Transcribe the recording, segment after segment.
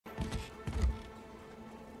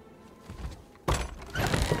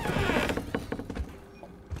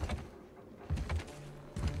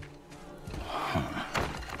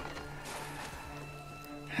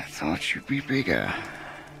thought you'd be bigger.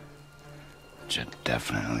 But you're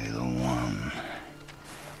definitely the one.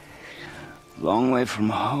 Long way from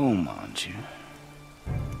home, aren't you?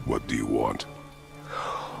 What do you want?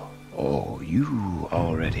 Oh, you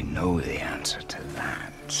already know the answer to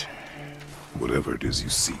that. Whatever it is you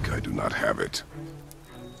seek, I do not have it.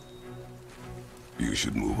 You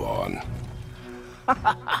should move on.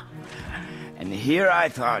 And here I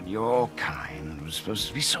thought your kind was supposed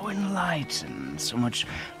to be so enlightened, so much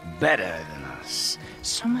better than us,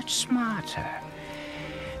 so much smarter.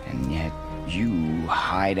 And yet you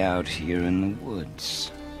hide out here in the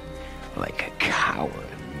woods, like a coward.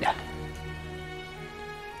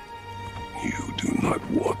 You do not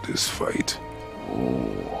want this fight.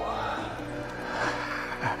 Oh,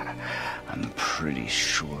 I'm pretty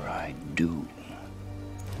sure I do.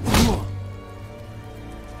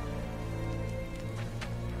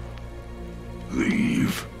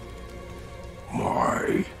 Leave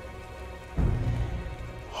my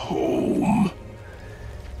home.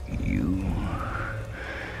 You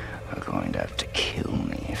are going to have to kill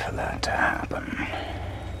me for that to happen.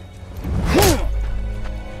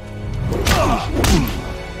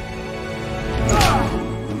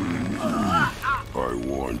 I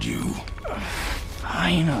warned you.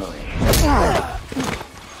 Finally.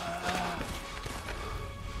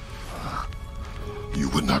 You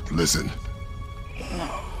would not listen.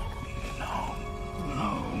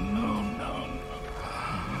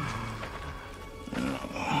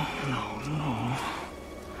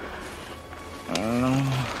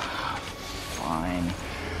 Fine.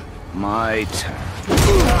 My turn.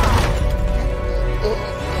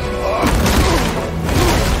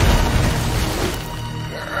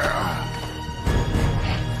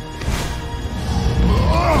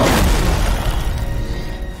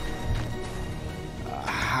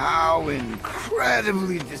 How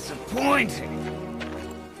incredibly disappointing.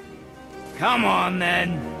 Come on,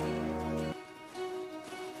 then.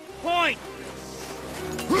 Point!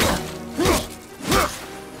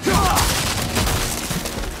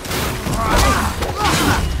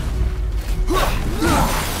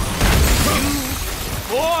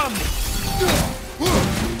 For me!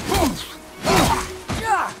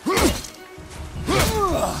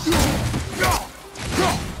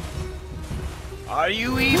 Are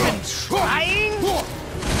you even trying?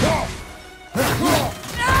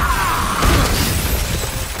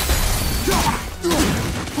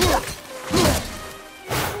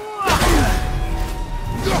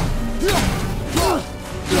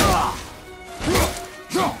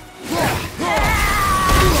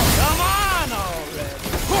 Come on already!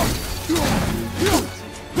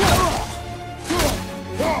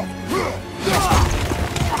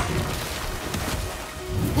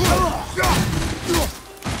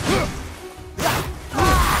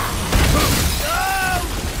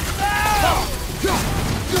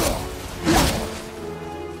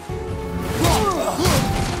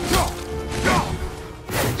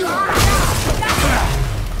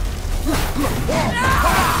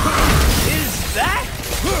 Is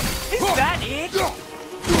that it?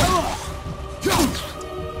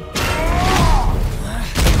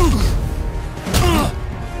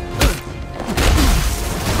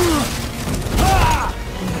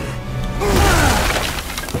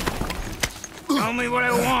 Tell me what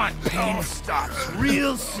I want. Pain stops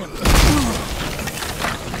real simple.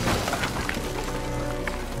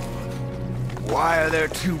 Why are there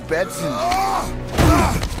two beds in here?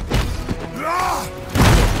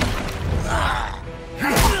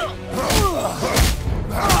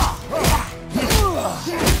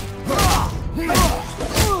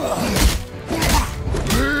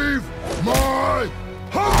 Leave my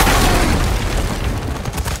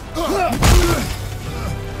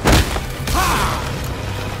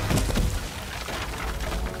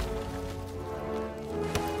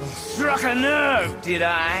Struck a nerve, did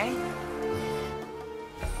I?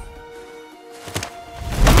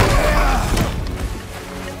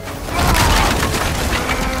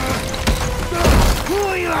 Who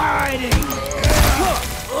are you hiding?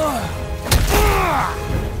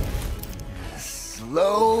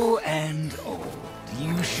 Slow and old.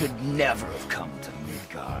 You should never have come to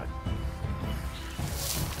Midgard.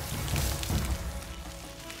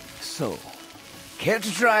 So, care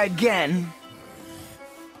to try again?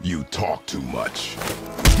 You talk too much.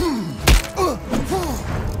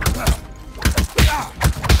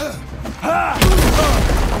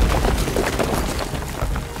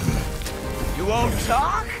 You won't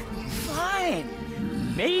talk? Fine.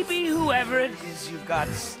 Maybe whoever it is you've got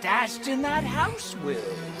stashed in that house will.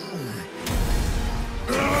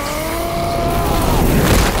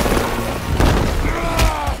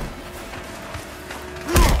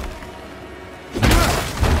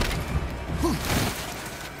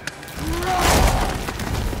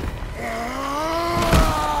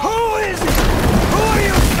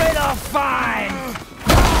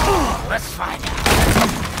 find out.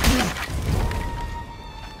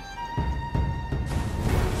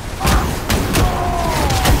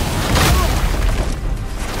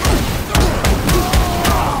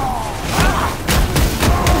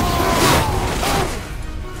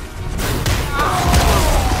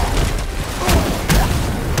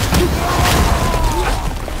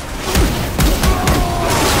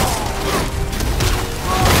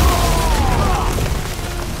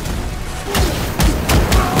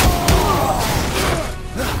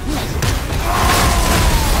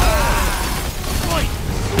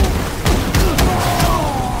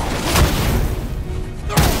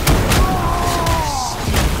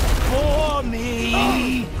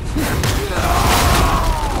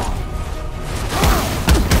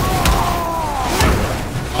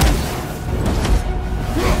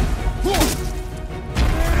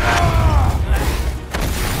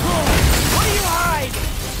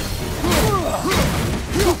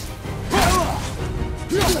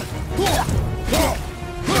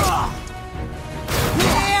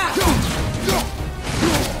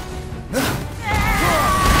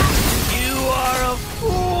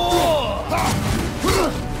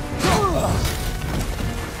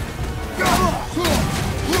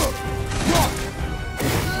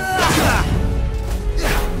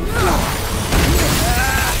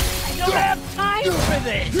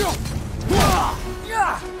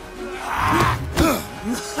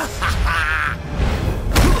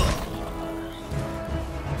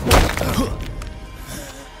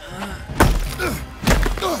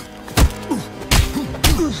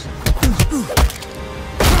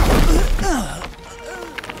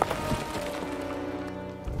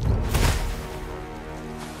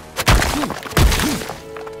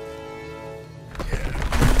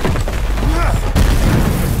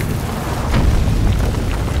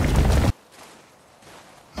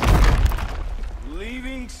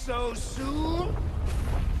 So soon?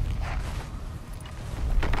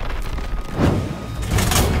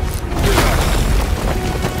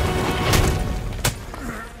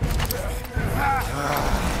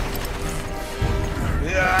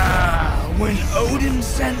 When Odin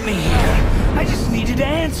sent me here, I just needed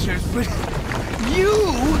answers, but you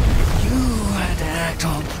had to act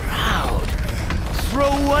all proud. Throw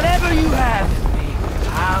whatever you have at me.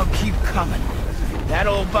 I'll keep coming. That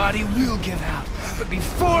old body will give out. But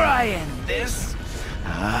before I end this,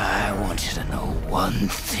 I want you to know one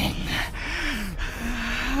thing.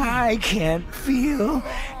 I can't feel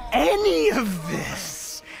any of this.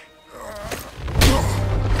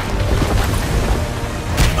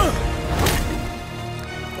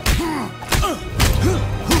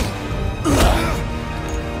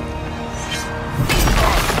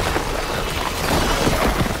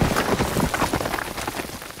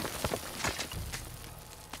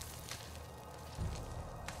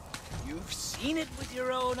 Seen it with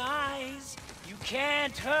your own eyes. You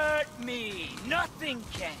can't hurt me. Nothing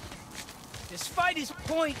can. This fight is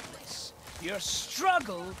pointless. Your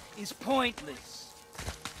struggle is pointless.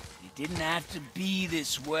 It didn't have to be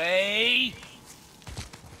this way.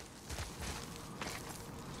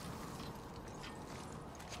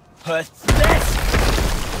 Pathetic!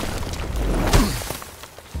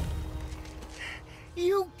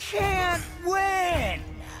 You can't win!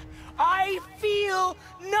 I feel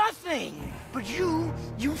nothing! But you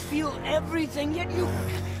feel everything, yet you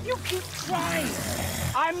keep trying.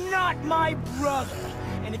 I'm not my brother,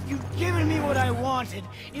 and if you'd given me what I wanted,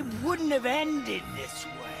 it wouldn't have ended this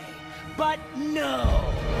way. But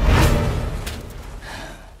no!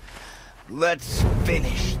 Let's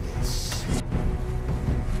finish this.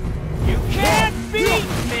 You can't beat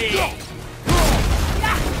me!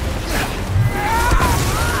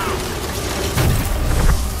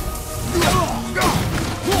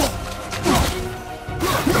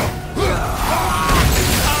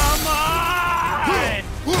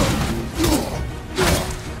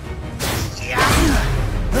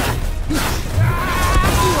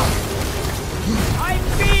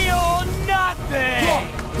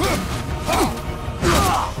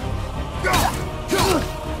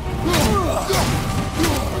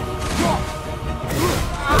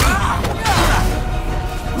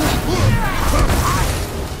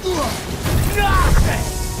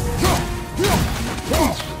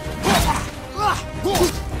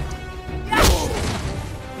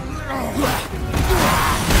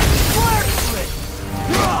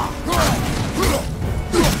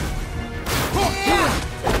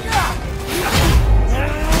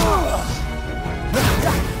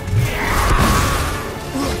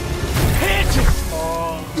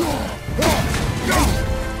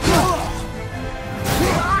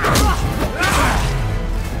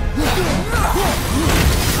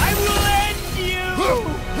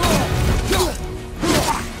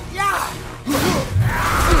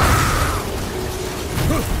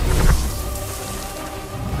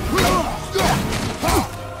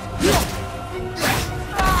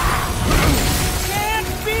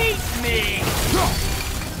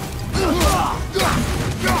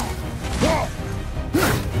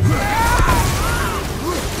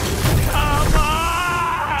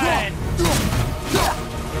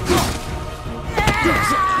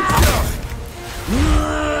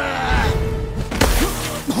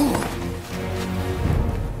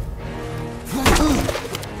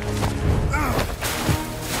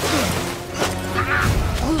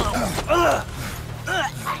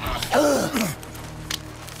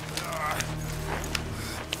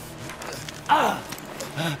 I'd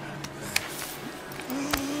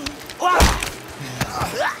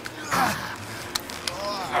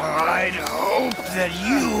hope that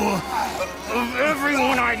you, of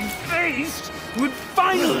everyone I'd faced, would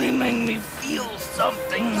finally make me feel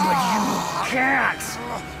something, but you can't.